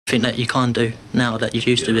everything that you can't do now that you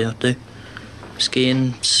used to be able to do.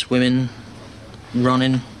 Skiing, swimming,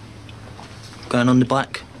 running, going on the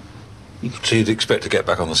bike. So you'd expect to get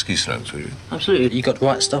back on the ski slopes, would you? Absolutely. You got the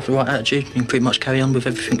right stuff, the right attitude, you can pretty much carry on with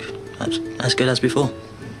everything as good as before.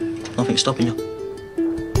 Nothing's stopping you.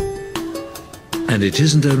 And it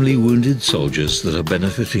isn't only wounded soldiers that are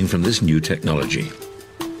benefiting from this new technology.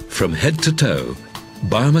 From head to toe,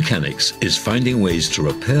 biomechanics is finding ways to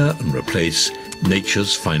repair and replace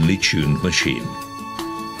nature's finely tuned machine.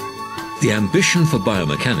 The ambition for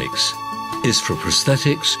biomechanics is for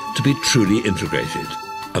prosthetics to be truly integrated,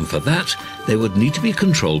 and for that they would need to be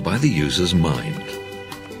controlled by the user's mind.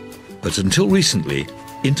 But until recently,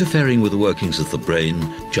 interfering with the workings of the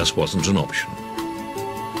brain just wasn't an option.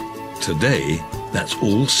 Today, that's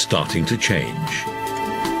all starting to change.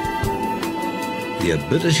 The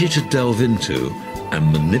ability to delve into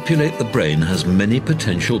and manipulate the brain has many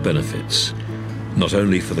potential benefits, not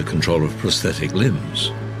only for the control of prosthetic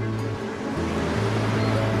limbs.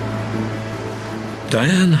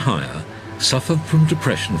 Diane Heyer suffered from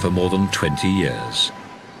depression for more than 20 years.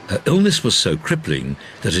 Her illness was so crippling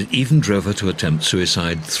that it even drove her to attempt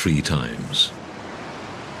suicide 3 times.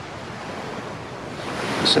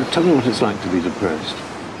 So tell me what it's like to be depressed.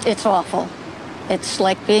 It's awful. It's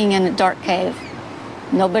like being in a dark cave.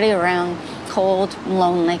 Nobody around, cold and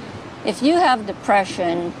lonely. If you have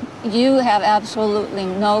depression, you have absolutely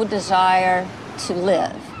no desire to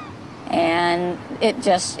live. And it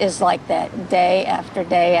just is like that day after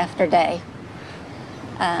day after day.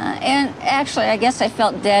 And actually, I guess I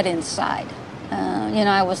felt dead inside. You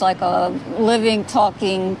know, I was like a living,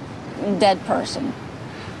 talking, dead person.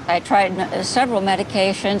 I tried several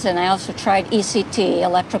medications, and I also tried ECT,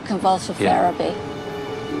 electroconvulsive therapy.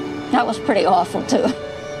 That was pretty awful, too.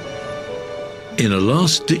 In a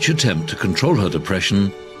last-ditch attempt to control her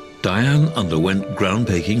depression, Diane underwent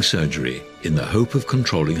groundbreaking surgery in the hope of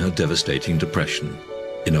controlling her devastating depression.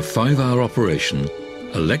 In a 5-hour operation,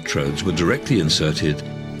 electrodes were directly inserted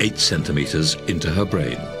 8 centimeters into her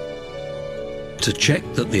brain. To check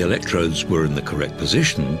that the electrodes were in the correct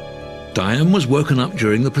position, Diane was woken up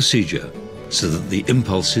during the procedure so that the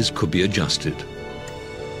impulses could be adjusted.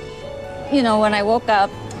 You know, when I woke up,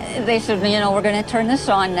 they said, you know, we're going to turn this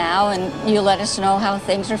on now, and you let us know how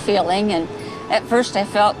things are feeling. And at first I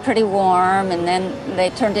felt pretty warm, and then they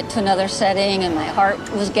turned it to another setting, and my heart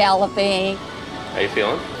was galloping. How you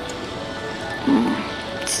feeling?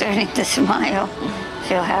 Starting to smile,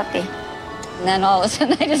 feel happy. And then all of a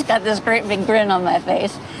sudden I just got this great big grin on my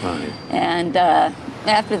face. Right. And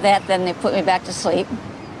after that, then they put me back to sleep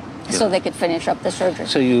so they could finish up the surgery.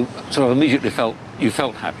 So you sort of immediately felt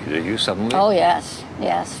happy, did you, suddenly? Oh, yes,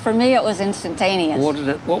 yes. For me, it was instantaneous.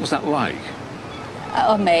 What was that like?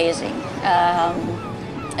 Amazing.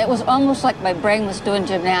 It was almost like my brain was doing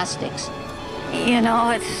gymnastics. You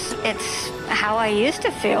know, it's how I used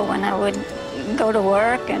to feel when I would go to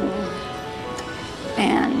work and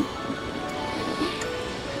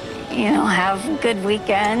you know, have good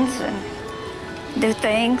weekends and do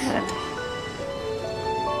things.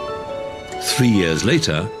 3 years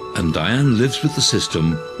later, and Diane lives with the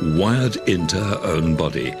system wired into her own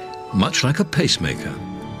body, much like a pacemaker.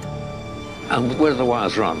 And where do the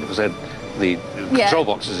wires run? Because the control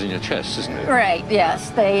box is in your chest, isn't it? Right, yes.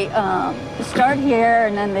 They start here,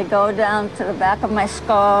 and then they go down to the back of my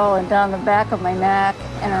skull and down the back of my neck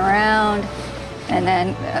and around, and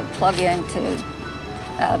then plug into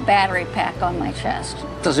a battery pack on my chest.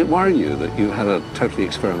 Does it worry you that you had a totally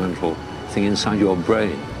experimental thing inside your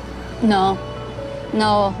brain? No,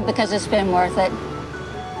 no, because it's been worth it.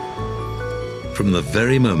 From the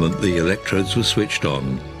very moment the electrodes were switched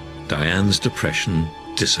on, Diane's depression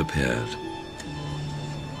disappeared.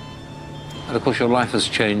 And of course your life has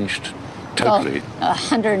changed totally. Well,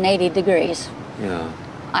 180 degrees. Yeah.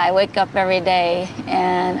 I wake up every day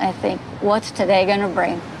and I think, what's today going to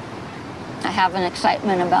bring? I have an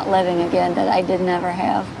excitement about living again that I did never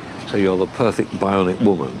have. So you're the perfect bionic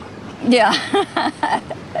woman. Yeah.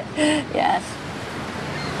 Yes.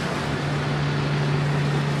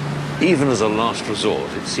 Even as a last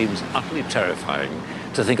resort, it seems utterly terrifying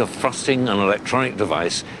to think of thrusting an electronic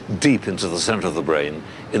device deep into the center of the brain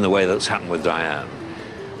in the way that's happened with Diane.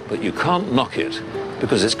 But you can't knock it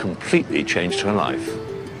because it's completely changed her life.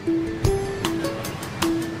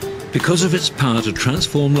 Because of its power to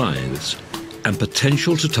transform lives and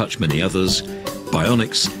potential to touch many others,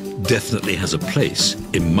 bionics definitely has a place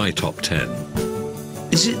in my top 10.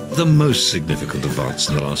 Is it the most significant advance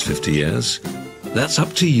in the last 50 years? That's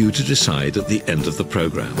up to you to decide at the end of the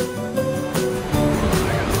program.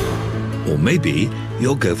 Or maybe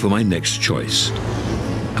you'll go for my next choice,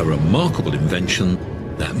 a remarkable invention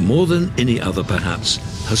that more than any other perhaps,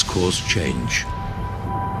 has caused change.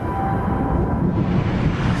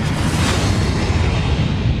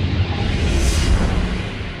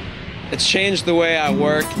 It's changed the way I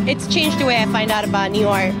work. It's changed the way I find out about New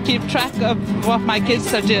York. Keep track of what my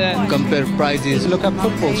kids are doing. Compare prices. Look up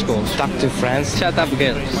football scores. Talk to friends. Chat up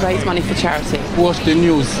girls. Raise money for charity. Watch the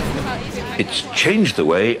news. It's changed the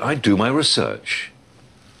way I do my research.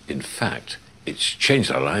 In fact, it's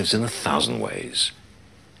changed our lives in 1,000 ways.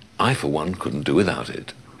 I, for one, couldn't do without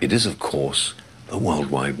it. It is, of course, the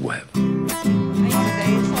World Wide Web.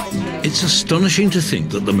 It's astonishing to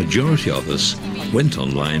think that the majority of us went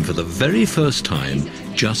online for the very first time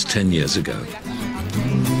just 10 years ago.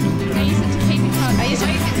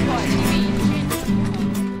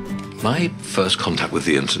 My first contact with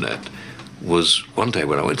the internet was one day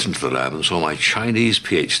when I went into the lab and saw my Chinese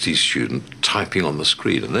PhD student typing on the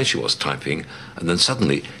screen, and there she was typing, and then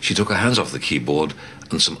suddenly she took her hands off the keyboard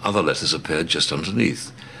and some other letters appeared just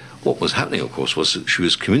underneath. What was happening, of course, was that she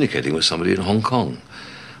was communicating with somebody in Hong Kong.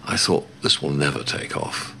 I thought, this will never take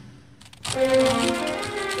off.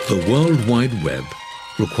 The World Wide Web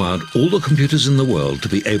required all the computers in the world to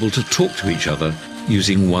be able to talk to each other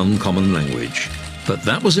using one common language. But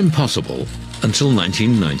that was impossible until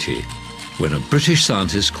 1990, when a British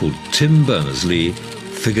scientist called Tim Berners-Lee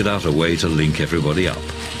figured out a way to link everybody up.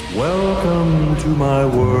 Welcome to my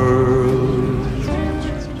world.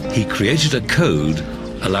 He created a code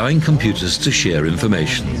allowing computers to share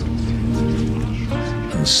information.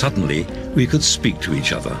 And suddenly, we could speak to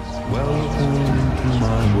each other. Welcome to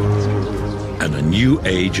my world. And a new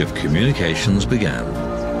age of communications began.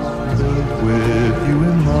 With you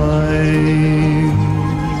in mind.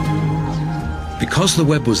 Because the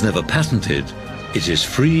web was never patented, it is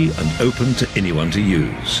free and open to anyone to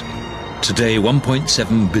use. Today,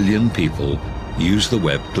 1.7 billion people use the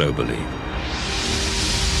web globally.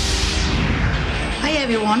 Hi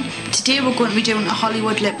everyone, today we're going to be doing a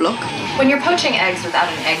Hollywood lip look. When you're poaching eggs without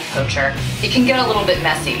an egg poacher, it can get a little bit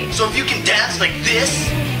messy. So if you can dance like this?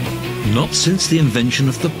 Not since the invention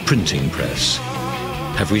of the printing press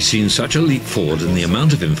have we seen such a leap forward in the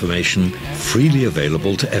amount of information freely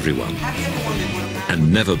available to everyone.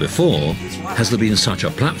 And never before has there been such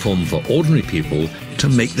a platform for ordinary people to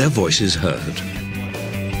make their voices heard.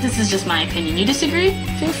 This is just my opinion. You disagree?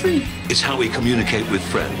 Feel free. It's how we communicate with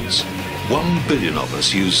friends. 1 billion of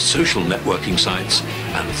us use social networking sites,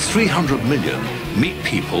 and 300 million meet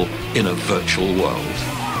people in a virtual world.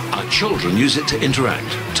 Our children use it to interact,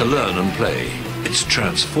 to learn and play. It's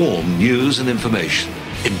transformed news and information.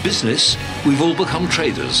 In business, we've all become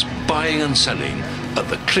traders, buying and selling at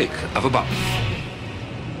the click of a button.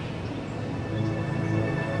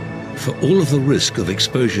 For all of the risk of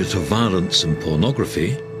exposure to violence and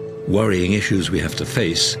pornography, worrying issues we have to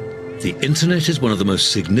face, the internet is one of the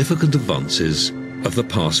most significant advances of the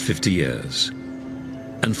past 50 years.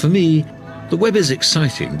 And for me, the web is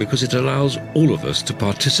exciting because it allows all of us to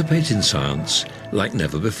participate in science like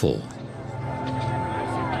never before.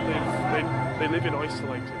 They live in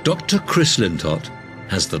isolated. Dr. Chris Lintott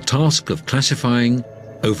has the task of classifying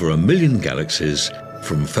over 1 million galaxies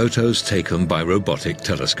from photos taken by robotic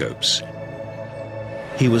telescopes.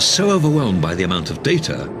 He was so overwhelmed by the amount of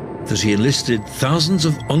data that he enlisted thousands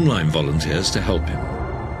of online volunteers to help him.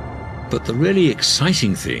 But the really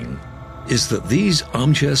exciting thing is that these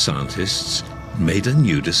armchair scientists made a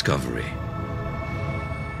new discovery.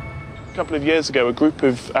 A couple of years ago, a group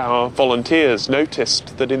of our volunteers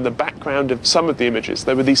noticed that in the background of some of the images,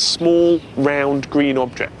 there were these small, round, green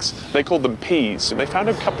objects. They called them peas, and they found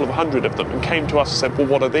a couple of hundred of them and came to us and said, well,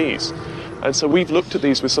 what are these? And so we've looked at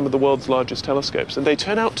these with some of the world's largest telescopes, and they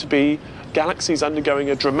turn out to be galaxies undergoing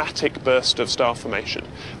a dramatic burst of star formation.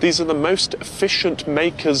 These are the most efficient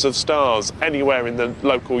makers of stars anywhere in the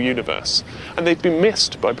local universe, and they've been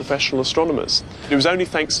missed by professional astronomers. It was only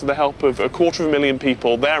thanks to the help of 250,000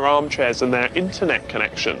 people, their armchairs and their internet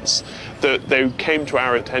connections, that they came to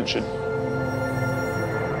our attention.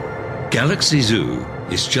 Galaxy Zoo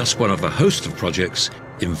is just one of a host of projects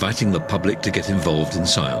inviting the public to get involved in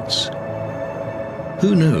science.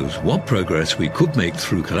 Who knows what progress we could make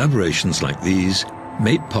through collaborations like these,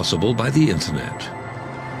 made possible by the internet.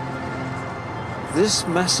 This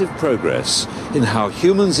massive progress in how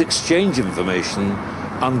humans exchange information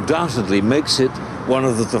undoubtedly makes it one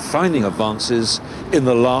of the defining advances in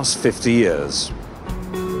the last 50 years.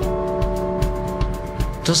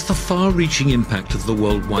 Does the far-reaching impact of the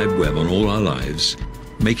World Wide Web on all our lives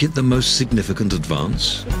make it the most significant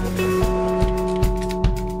advance?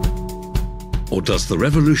 Or does the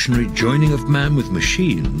revolutionary joining of man with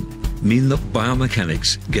machine mean that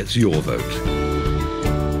biomechanics gets your vote?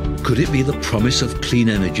 could it be the promise of clean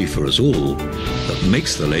energy for us all that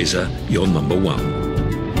makes the laser your number one?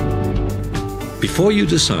 Before you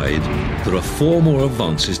decide, there are 4 more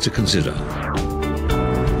advances to consider.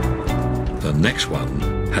 The next one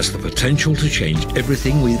has the potential to change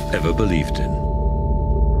everything we've ever believed in.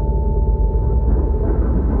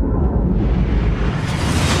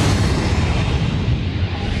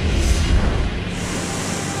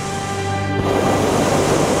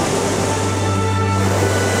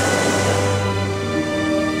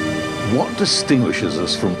 What distinguishes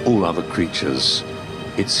us from all other creatures?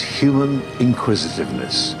 It's human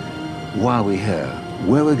inquisitiveness. Why are we here?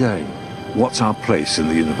 Where we're going? What's our place in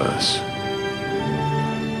the universe?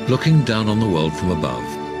 Looking down on the world from above,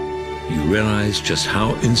 you realize just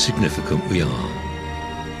how insignificant we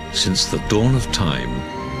are. Since the dawn of time,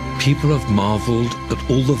 people have marveled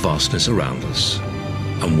at all the vastness around us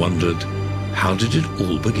and wondered, how did it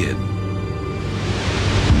all begin?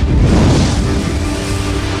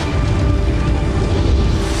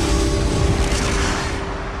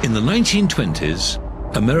 In the 1920s,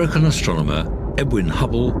 American astronomer Edwin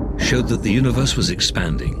Hubble showed that the universe was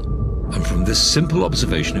expanding. And from this simple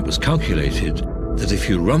observation, it was calculated that if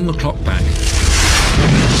you run the clock back,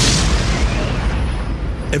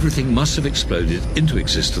 everything must have exploded into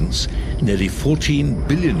existence nearly 14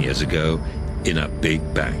 billion years ago in a Big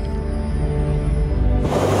Bang.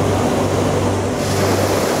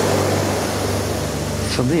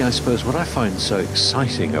 For me, I suppose what I find so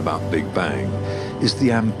exciting about Big Bang is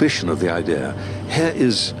the ambition of the idea. Here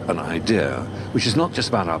is an idea which is not just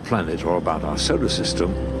about our planet or about our solar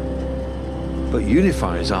system, but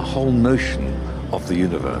unifies our whole notion of the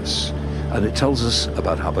universe. And it tells us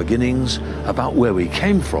about our beginnings, about where we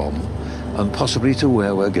came from, and possibly to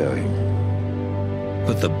where we're going.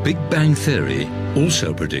 But the Big Bang Theory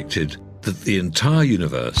also predicted that the entire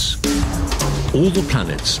universe, all the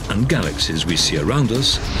planets and galaxies we see around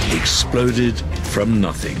us, exploded from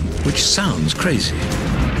nothing, which sounds crazy.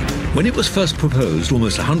 When it was first proposed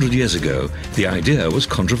almost 100 years ago, the idea was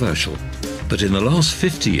controversial. But in the last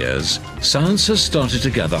 50 years, science has started to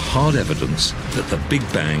gather hard evidence that the Big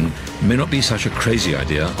Bang may not be such a crazy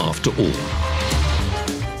idea after all.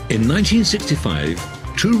 In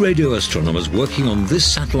 1965, 2 radio astronomers working on this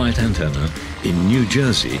satellite antenna in New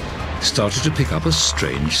Jersey started to pick up a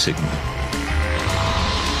strange signal.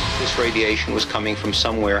 This radiation was coming from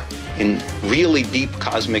somewhere in really deep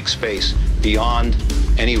cosmic space beyond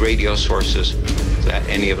any radio sources that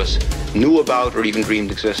any of us knew about or even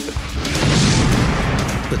dreamed existed.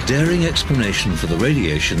 The daring explanation for the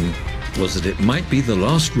radiation was that it might be the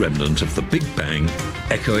last remnant of the Big Bang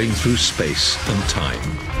echoing through space and time.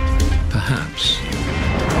 Perhaps.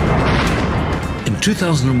 In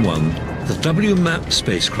 2001, the WMAP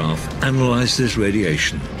spacecraft analyzed this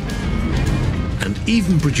radiation and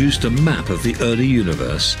even produced a map of the early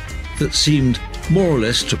universe that seemed more or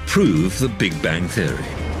less to prove the Big Bang Theory.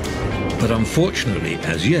 But unfortunately,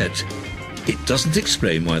 as yet, it doesn't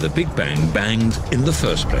explain why the Big Bang banged in the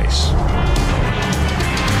first place.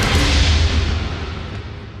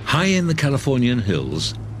 High in the Californian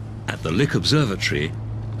hills, at the Lick Observatory,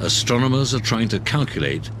 astronomers are trying to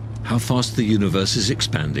calculate how fast the universe is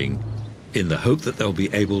expanding in the hope that they'll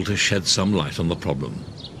be able to shed some light on the problem.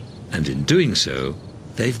 And in doing so,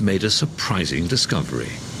 they've made a surprising discovery.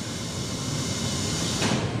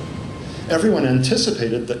 Everyone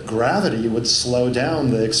anticipated that gravity would slow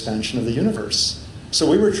down the expansion of the universe. So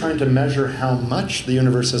we were trying to measure how much the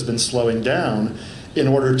universe has been slowing down in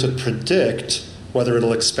order to predict whether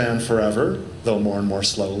it'll expand forever, though more and more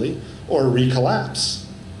slowly, or recollapse.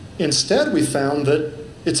 Instead, we found that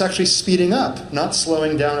it's actually speeding up, not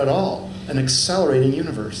slowing down at all. An accelerating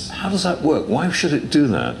universe. How does that work? Why should it do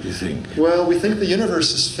that, do you think? Well, we think the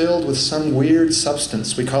universe is filled with some weird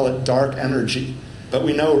substance. We call it dark energy, but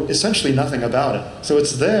we know essentially nothing about it. So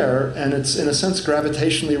it's there, and it's in a sense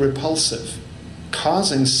gravitationally repulsive,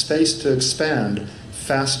 causing space to expand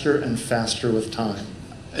faster and faster with time.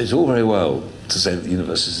 It's all very well to say that the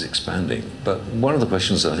universe is expanding, but one of the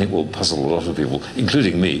questions that I think will puzzle a lot of people,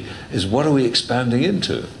 including me, is what are we expanding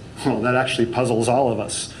into? Well, that actually puzzles all of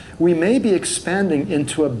us. We may be expanding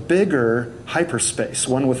into a bigger hyperspace,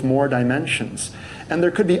 one with more dimensions. And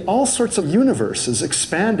there could be all sorts of universes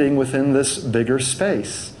expanding within this bigger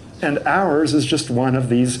space. And ours is just one of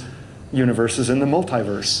these universes in the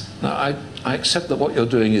multiverse. Now, I accept that what you're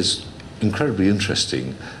doing is incredibly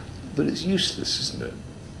interesting, but it's useless, isn't it?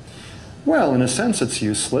 Well, in a sense it's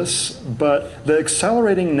useless, but the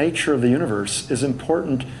accelerating nature of the universe is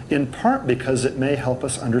important in part because it may help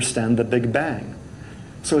us understand the Big Bang.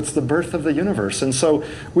 So it's the birth of the universe, and so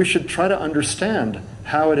we should try to understand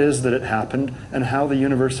how it is that it happened and how the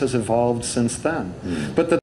universe has evolved since then. But the